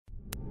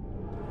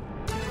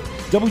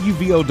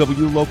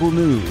WVOW Local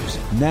News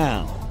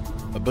now.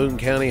 A Boone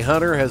County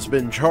hunter has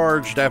been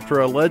charged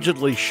after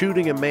allegedly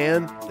shooting a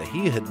man that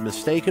he had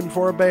mistaken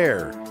for a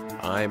bear.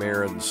 I'm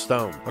Aaron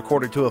Stone.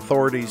 According to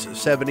authorities,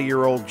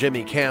 70-year-old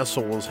Jimmy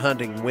Castle was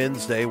hunting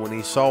Wednesday when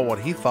he saw what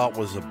he thought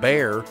was a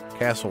bear.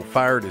 Castle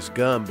fired his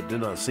gun but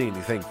did not see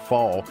anything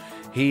fall.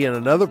 He and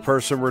another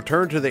person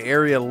returned to the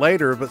area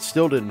later but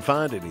still didn't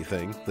find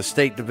anything. The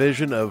State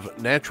Division of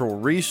Natural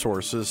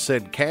Resources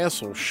said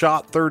Castle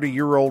shot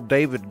 30-year-old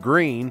David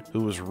Green,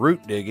 who was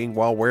root digging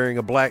while wearing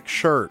a black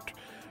shirt.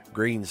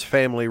 Green's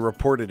family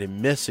reported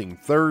him missing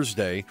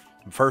Thursday.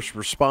 First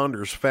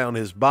responders found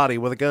his body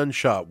with a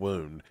gunshot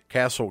wound.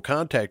 Castle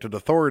contacted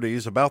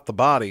authorities about the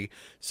body,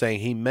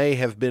 saying he may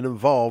have been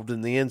involved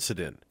in the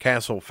incident.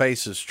 Castle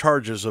faces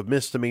charges of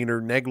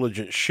misdemeanor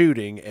negligent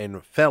shooting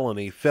and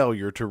felony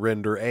failure to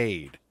render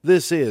aid.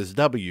 This is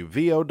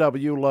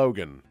WVOW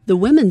Logan. The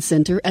Women's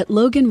Center at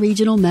Logan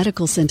Regional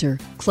Medical Center.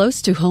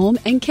 Close to home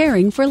and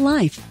caring for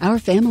life. Our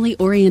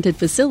family-oriented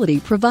facility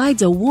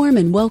provides a warm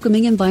and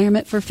welcoming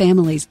environment for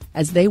families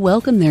as they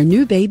welcome their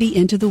new baby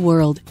into the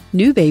world.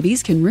 New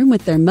babies can room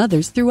with their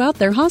mothers throughout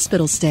their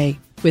hospital stay.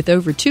 With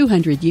over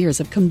 200 years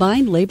of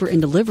combined labor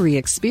and delivery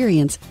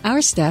experience,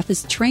 our staff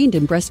is trained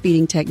in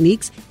breastfeeding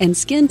techniques and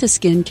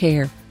skin-to-skin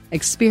care.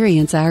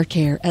 Experience our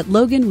care at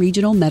Logan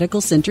Regional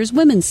Medical Center's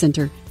Women's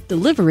Center,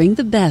 delivering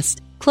the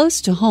best, close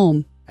to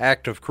home.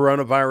 Active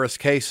coronavirus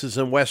cases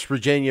in West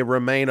Virginia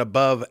remain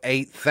above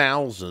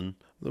 8,000.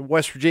 The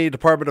West Virginia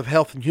Department of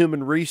Health and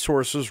Human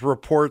Resources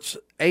reports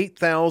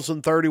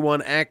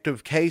 8,031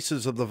 active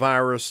cases of the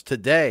virus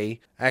today.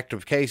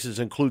 Active cases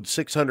include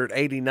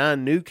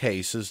 689 new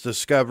cases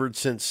discovered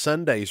since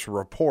Sunday's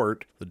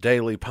report. The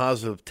daily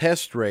positive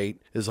test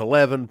rate is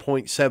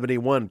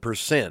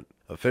 11.71%.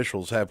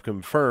 Officials have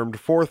confirmed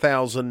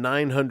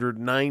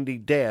 4,990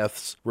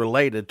 deaths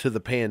related to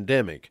the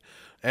pandemic.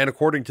 And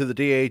according to the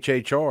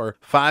DHHR,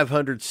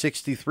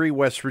 563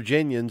 West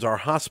Virginians are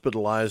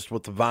hospitalized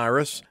with the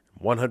virus.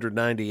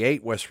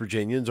 198 West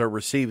Virginians are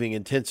receiving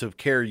intensive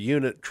care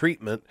unit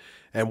treatment,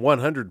 and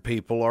 100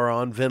 people are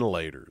on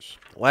ventilators.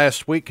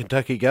 Last week,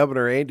 Kentucky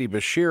Governor Andy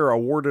Beshear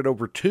awarded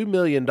over $2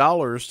 million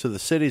to the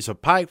cities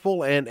of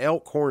Pikeville and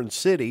Elkhorn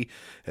City,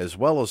 as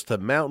well as to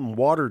Mountain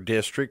Water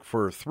District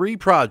for 3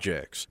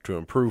 projects to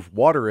improve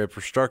water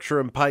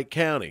infrastructure in Pike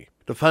County.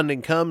 The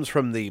funding comes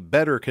from the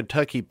Better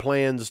Kentucky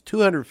Plan's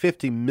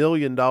 $250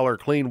 million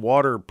clean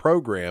water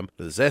program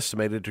that is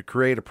estimated to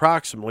create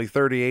approximately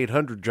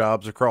 3,800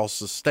 jobs across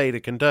the state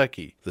of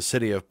Kentucky. The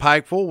city of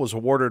Pikeville was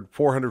awarded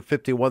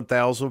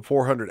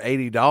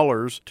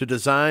 $451,480 to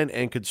design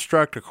and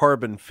construct a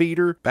carbon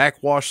feeder,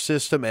 backwash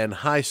system, and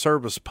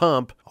high-service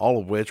pump, all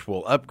of which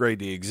will upgrade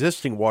the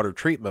existing water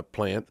treatment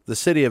plant. The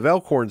city of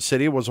Elkhorn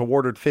City was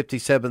awarded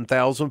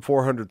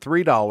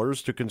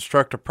 $57,403 to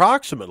construct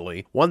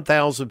approximately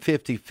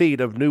 1,050 feet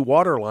of new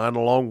water line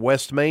along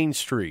West Main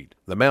Street.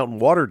 The Mountain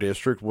Water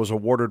District was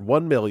awarded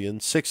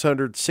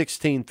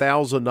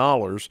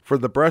 $1,616,000 for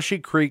the Brushy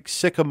Creek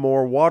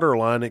Sycamore Water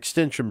Line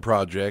Extension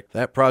Project.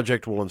 That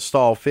project will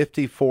install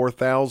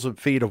 54,000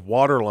 feet of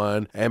water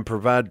line and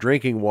provide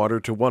drinking water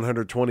to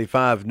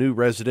 125 new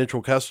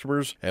residential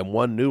customers and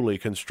 1 newly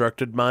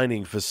constructed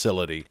mining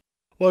facility.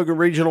 Logan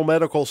Regional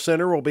Medical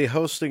Center will be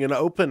hosting an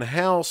open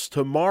house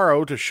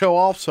tomorrow to show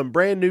off some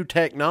brand new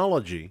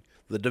technology.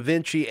 The Da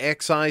Vinci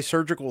Xi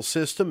surgical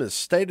system is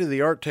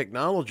state-of-the-art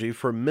technology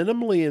for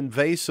minimally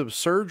invasive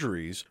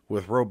surgeries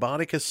with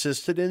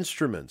robotic-assisted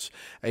instruments.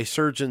 A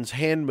surgeon's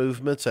hand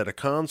movements at a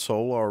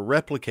console are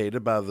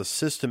replicated by the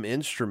system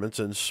instruments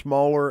in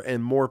smaller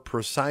and more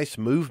precise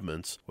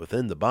movements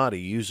within the body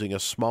using a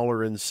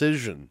smaller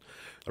incision.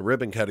 A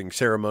ribbon-cutting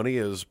ceremony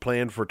is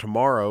planned for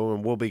tomorrow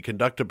and will be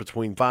conducted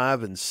between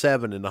 5 and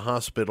 7 in the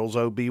hospital's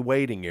OB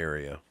waiting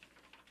area.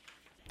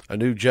 A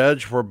new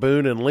judge for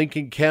Boone and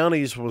Lincoln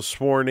counties was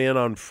sworn in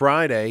on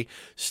Friday.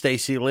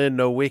 Stacy Lynn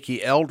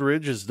Nowicki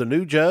Eldridge is the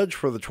new judge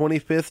for the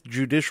 25th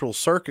Judicial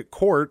Circuit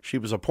Court. She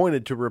was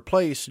appointed to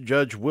replace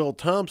Judge Will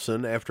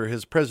Thompson after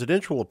his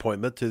presidential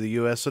appointment to the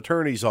U.S.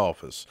 Attorney's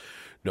Office.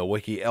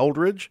 Nowicki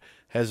Eldridge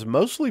has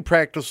mostly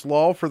practiced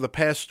law for the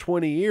past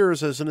 20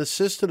 years as an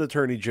assistant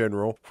attorney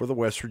general for the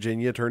West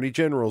Virginia Attorney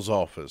General's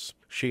Office.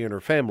 She and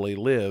her family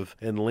live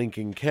in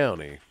Lincoln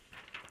County.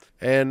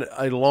 And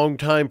a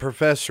longtime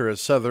professor at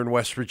Southern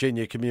West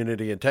Virginia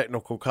Community and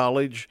Technical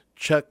College,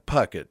 Chuck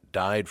Puckett,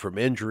 died from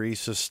injuries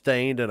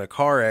sustained in a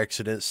car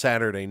accident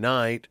Saturday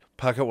night.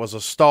 Puckett was a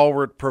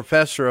stalwart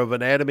professor of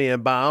anatomy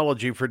and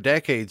biology for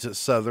decades at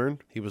Southern.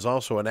 He was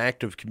also an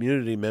active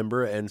community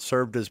member and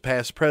served as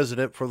past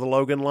president for the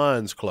Logan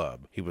Lions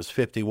Club. He was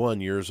 51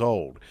 years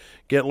old.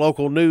 Get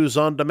local news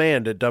on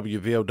demand at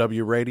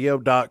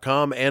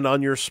WVOWradio.com and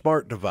on your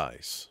smart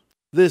device.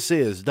 This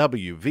is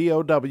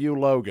WVOW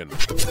Logan.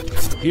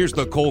 Here's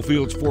the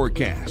Coalfields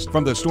forecast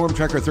from the Storm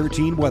Tracker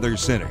 13 Weather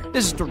Center.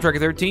 This is Storm Tracker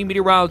 13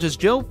 meteorologist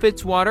Joe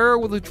Fitzwater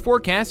with a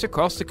forecast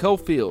across the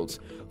Coalfields.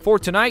 For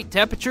tonight,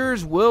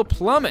 temperatures will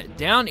plummet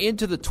down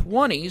into the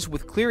 20s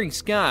with clearing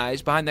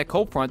skies behind that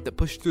cold front that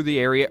pushed through the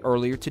area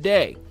earlier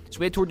today. As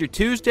we head toward your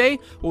Tuesday,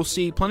 we'll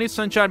see plenty of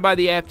sunshine by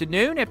the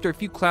afternoon after a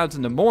few clouds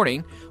in the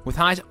morning, with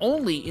highs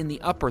only in the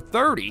upper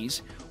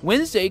 30s.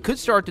 Wednesday could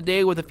start the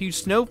day with a few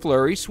snow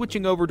flurries,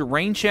 switching over to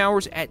rain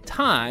showers at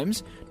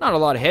times. Not a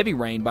lot of heavy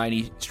rain by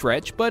any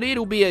stretch, but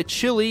it'll be a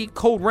chilly,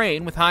 cold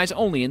rain with highs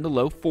only in the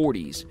low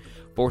 40s.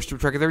 For Storm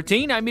Tracker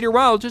 13, I'm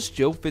meteorologist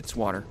Joe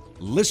Fitzwater.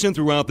 Listen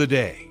throughout the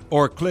day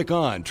or click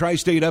on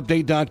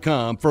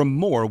tristateupdate.com for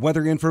more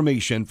weather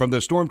information from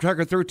the Storm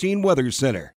Tracker 13 Weather Center.